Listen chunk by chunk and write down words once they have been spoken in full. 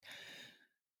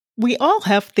We all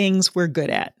have things we're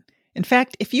good at. In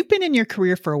fact, if you've been in your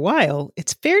career for a while,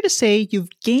 it's fair to say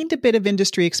you've gained a bit of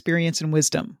industry experience and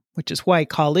wisdom, which is why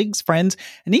colleagues, friends,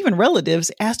 and even relatives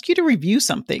ask you to review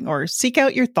something or seek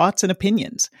out your thoughts and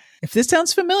opinions. If this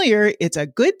sounds familiar, it's a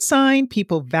good sign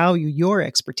people value your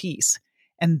expertise.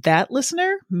 And that,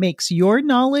 listener, makes your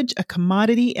knowledge a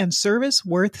commodity and service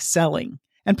worth selling.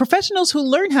 And professionals who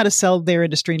learn how to sell their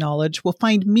industry knowledge will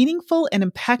find meaningful and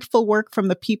impactful work from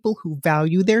the people who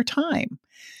value their time.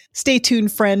 Stay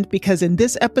tuned, friend, because in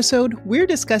this episode, we're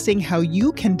discussing how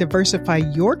you can diversify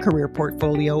your career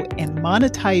portfolio and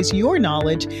monetize your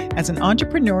knowledge as an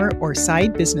entrepreneur or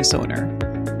side business owner.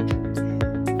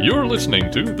 You're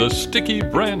listening to the Sticky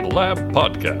Brand Lab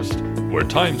podcast, where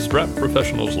time-strapped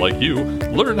professionals like you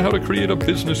learn how to create a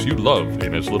business you love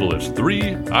in as little as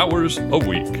 3 hours a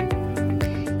week.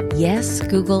 Yes,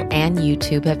 Google and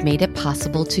YouTube have made it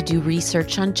possible to do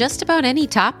research on just about any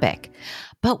topic.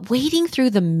 But wading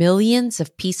through the millions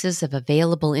of pieces of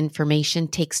available information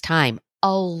takes time,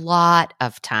 a lot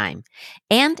of time.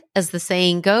 And as the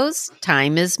saying goes,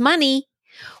 time is money,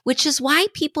 which is why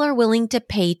people are willing to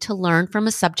pay to learn from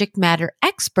a subject matter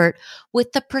expert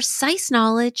with the precise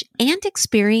knowledge and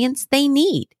experience they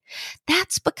need.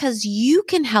 That's because you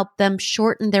can help them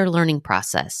shorten their learning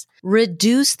process,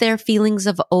 reduce their feelings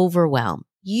of overwhelm.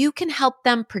 You can help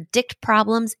them predict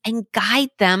problems and guide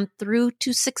them through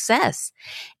to success.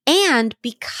 And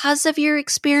because of your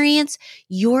experience,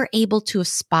 you're able to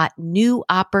spot new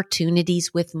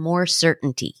opportunities with more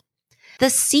certainty. The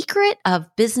secret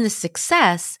of business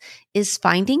success is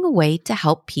finding a way to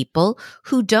help people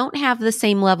who don't have the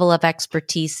same level of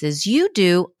expertise as you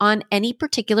do on any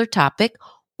particular topic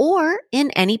or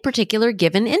in any particular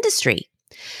given industry.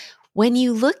 When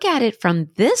you look at it from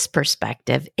this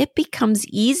perspective, it becomes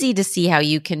easy to see how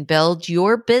you can build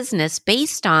your business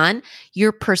based on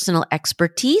your personal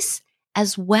expertise,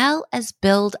 as well as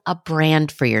build a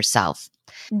brand for yourself.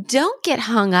 Don't get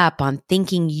hung up on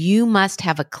thinking you must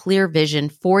have a clear vision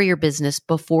for your business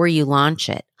before you launch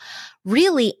it.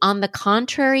 Really, on the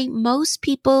contrary, most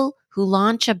people who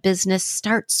launch a business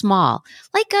start small,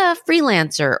 like a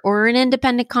freelancer or an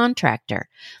independent contractor.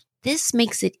 This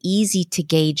makes it easy to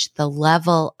gauge the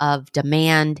level of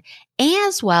demand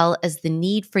as well as the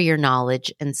need for your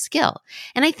knowledge and skill.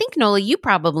 And I think, Nola, you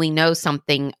probably know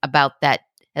something about that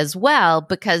as well,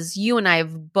 because you and I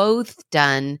have both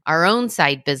done our own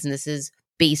side businesses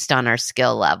based on our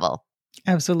skill level.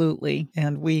 Absolutely.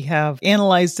 And we have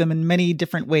analyzed them in many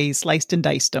different ways, sliced and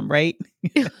diced them, right?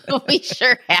 We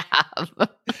sure have.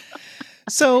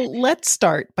 So let's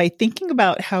start by thinking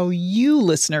about how you,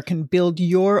 listener, can build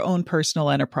your own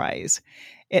personal enterprise.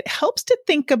 It helps to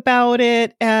think about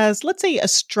it as, let's say, a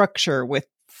structure with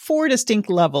 4 distinct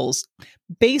levels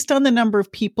based on the number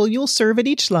of people you'll serve at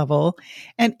each level,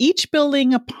 and each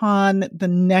building upon the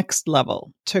next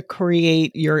level to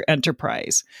create your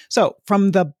enterprise. So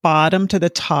from the bottom to the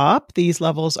top, these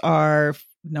levels are,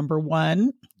 number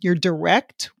 1, your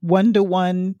direct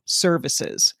one-to-one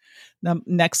services. The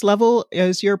next level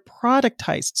is your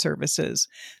productized services.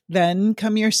 Then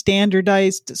come your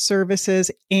standardized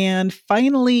services, and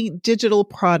finally, digital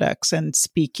products and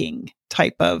speaking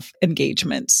type of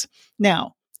engagements.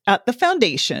 Now, at the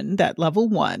foundation, that level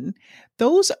 1,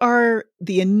 those are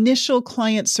the initial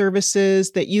client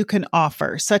services that you can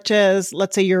offer, such as,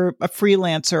 let's say you're a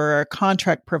freelancer or a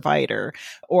contract provider,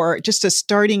 or just a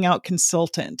starting out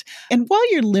consultant. And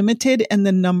while you're limited in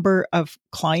the number of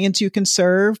clients you can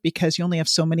serve, because you only have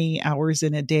so many hours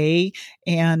in a day,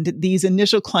 and these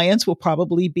initial clients will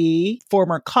probably be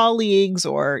former colleagues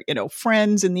or,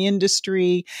 friends in the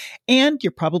industry, and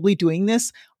you're probably doing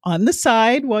this on the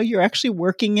side while you're actually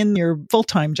working in your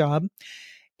full-time job.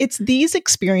 It's these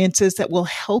experiences that will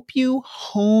help you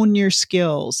hone your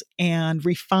skills and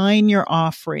refine your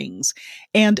offerings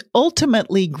and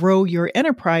ultimately grow your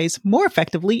enterprise more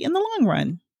effectively in the long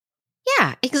run.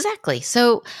 Yeah, exactly.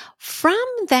 So from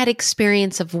that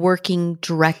experience of working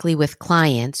directly with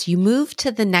clients, you move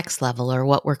to the next level, or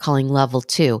what we're calling level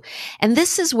 2. And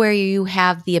this is where you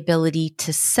have the ability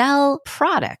to sell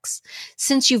products.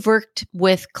 Since you've worked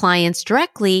with clients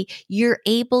directly, you're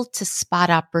able to spot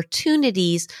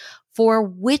opportunities for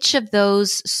which of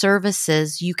those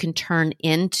services you can turn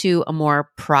into a more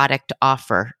product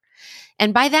offer.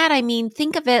 And by that, I mean,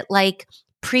 think of it like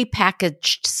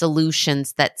prepackaged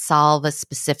solutions that solve a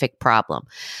specific problem.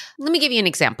 Let me give you an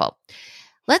example.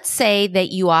 Let's say that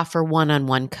you offer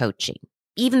one-on-one coaching.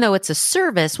 Even though it's a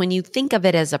service, when you think of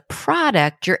it as a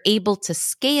product, you're able to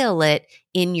scale it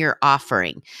in your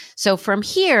offering. So from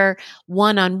here,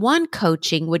 one-on-one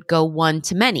coaching would go one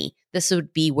to many. This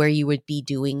would be where you would be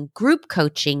doing group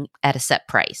coaching at a set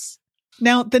price.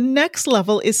 Now, the next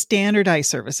level is standardized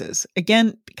services.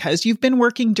 Again, because you've been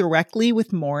working directly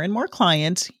with more and more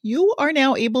clients, you are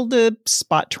now able to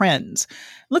spot trends.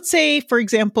 Let's say, for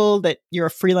example, that you're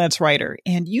a freelance writer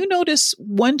and you notice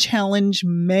one challenge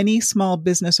many small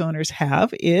business owners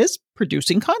have is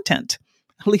producing content,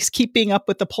 at least keeping up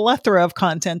with the plethora of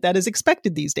content that is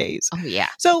expected these days. Oh, yeah.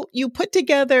 So you put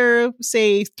together,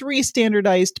 say, 3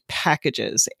 standardized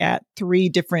packages at 3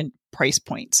 different price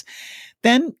points.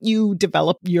 Then you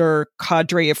develop your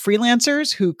cadre of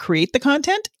freelancers who create the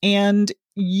content, and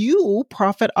you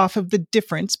profit off of the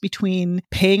difference between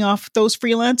paying off those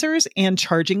freelancers and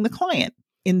charging the client.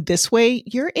 In this way,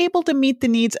 you're able to meet the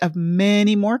needs of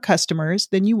many more customers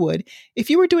than you would if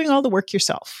you were doing all the work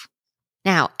yourself.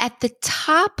 Now, at the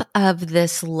top of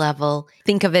this level,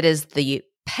 think of it as the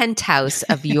penthouse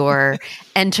of your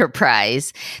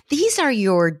enterprise. These are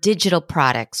your digital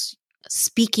products,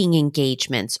 speaking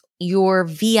engagements, your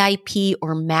VIP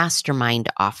or mastermind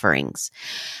offerings.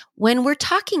 When we're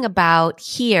talking about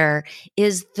here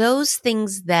is those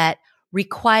things that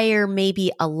require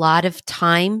maybe a lot of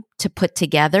time to put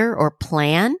together or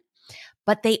plan,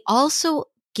 but they also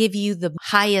give you the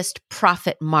highest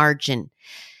profit margin.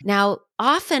 Now,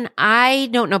 often, I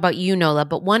don't know about you, Nola,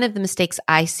 but one of the mistakes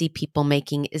I see people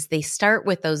making is they start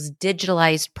with those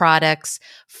digitalized products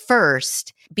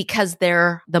first because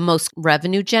they're the most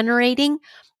revenue generating,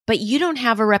 but you don't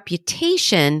have a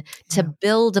reputation to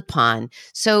build upon.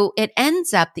 So it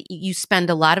ends up that you spend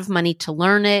a lot of money to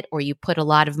learn it, or you put a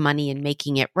lot of money in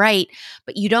making it right,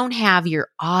 but you don't have your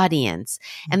audience.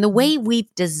 And the way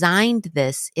we've designed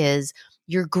this is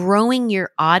you're growing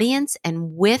your audience,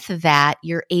 and with that,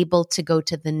 you're able to go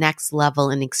to the next level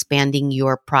in expanding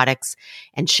your products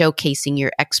and showcasing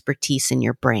your expertise in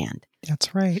your brand.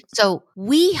 That's right. So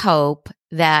we hope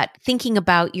that thinking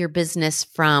about your business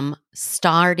from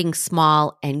starting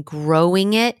small and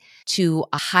growing it to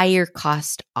a higher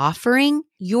cost offering,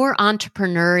 your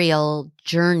entrepreneurial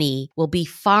journey will be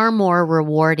far more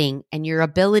rewarding, and your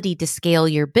ability to scale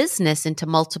your business into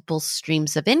multiple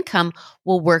streams of income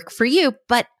will work for you.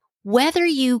 But whether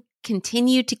you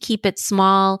continue to keep it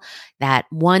small, that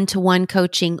one-to-one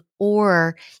coaching,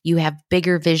 or you have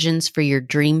bigger visions for your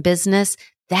dream business,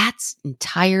 that's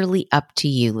entirely up to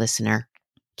you, listener.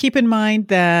 Keep in mind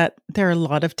that there are a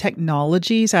lot of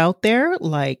technologies out there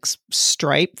like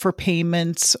Stripe for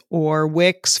payments or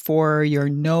Wix for your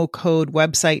no-code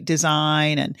website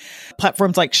design, and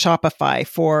platforms like Shopify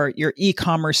for your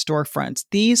e-commerce storefronts.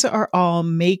 These are all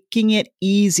making it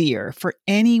easier for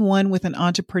anyone with an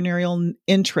entrepreneurial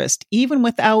interest, even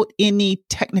without any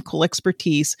technical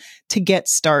expertise, to get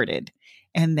started.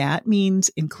 And that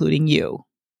means including you.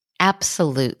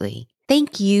 Absolutely.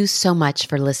 Thank you so much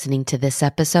for listening to this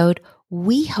episode.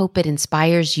 We hope it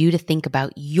inspires you to think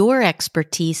about your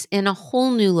expertise in a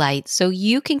whole new light so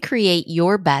you can create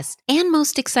your best and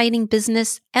most exciting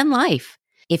business and life.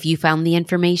 If you found the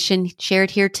information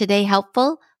shared here today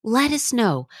helpful, let us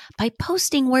know by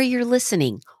posting where you're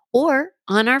listening or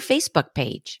on our Facebook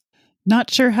page.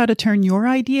 Not sure how to turn your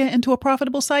idea into a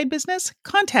profitable side business?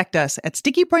 Contact us at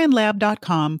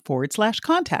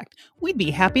stickybrandlab.com/contact. We'd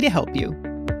be happy to help you.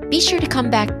 Be sure to come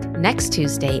back next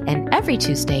Tuesday and every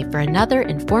Tuesday for another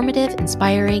informative,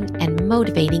 inspiring, and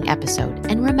motivating episode.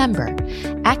 And remember,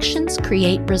 actions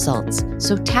create results.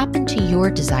 So tap into your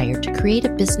desire to create a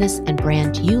business and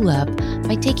brand you love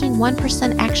by taking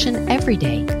 1% action every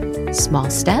day. Small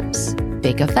steps,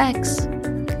 big effects.